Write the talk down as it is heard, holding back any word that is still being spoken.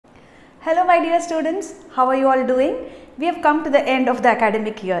Hello my dear students, how are you all doing? We have come to the end of the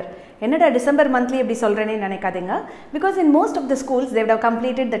academic year. என்னடா December monthly எப்படி சொல்றேனே நினைக்காதீங்க, because in most of the schools they would have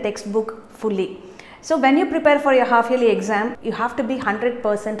completed the textbook fully. So when you prepare for your half yearly exam, you have to be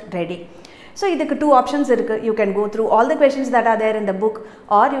 100% ready. So idhukku two options irukku. You can go through all the questions that are there in the book,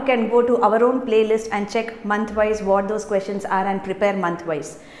 or you can go to our own playlist and check month wise what those questions are and prepare month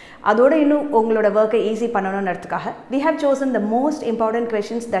wise. அதோட இன்னும் உங்களோட work easy பண்ணனும்ன்றதுக்காக we have chosen the most important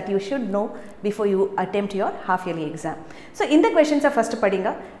questions that you should know before you attempt your half yearly exam. So in the questions first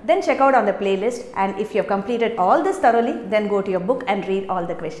padinga, then check out on the playlist, and if you have completed all this thoroughly, then go to your book and read all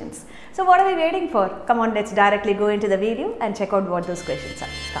the questions. So what are we waiting for? Come on, let's directly go into the video and check out what those questions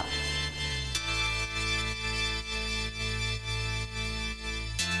are. Come.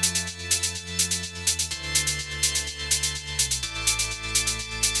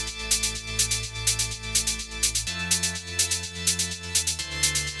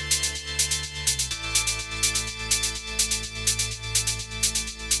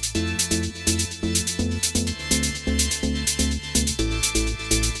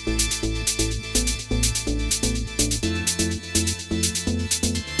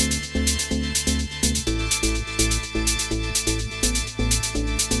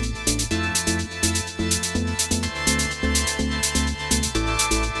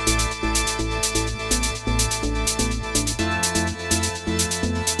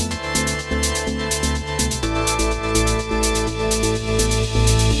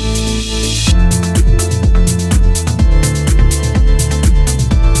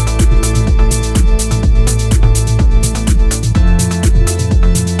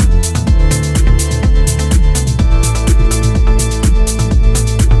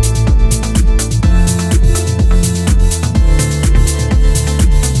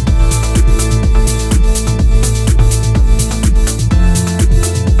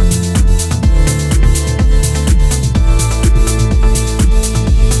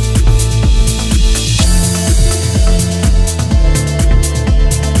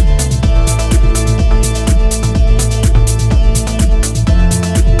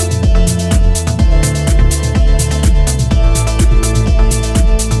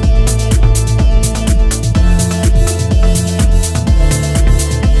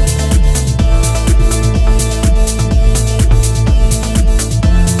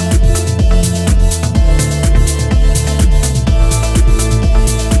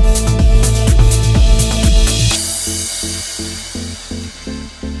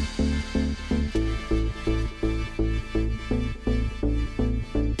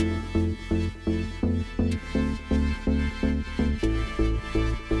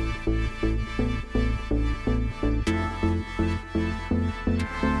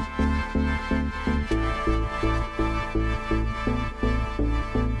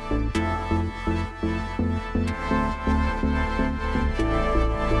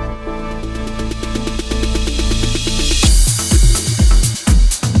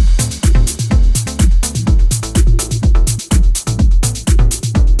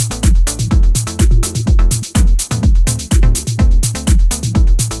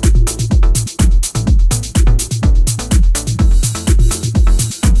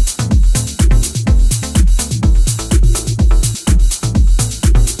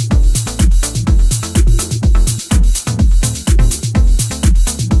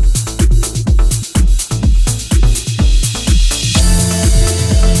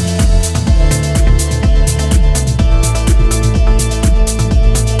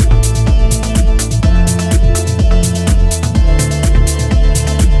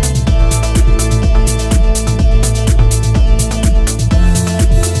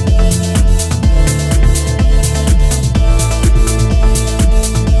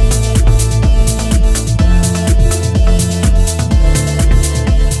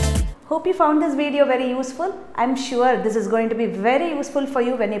 Hope you found this video very useful. I'm sure this is going to be very useful for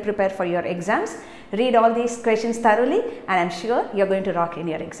you when you prepare for your exams. Read all these questions thoroughly, and I'm sure you're going to rock in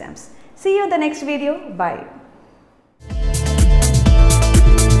your exams. See you in the next video. Bye.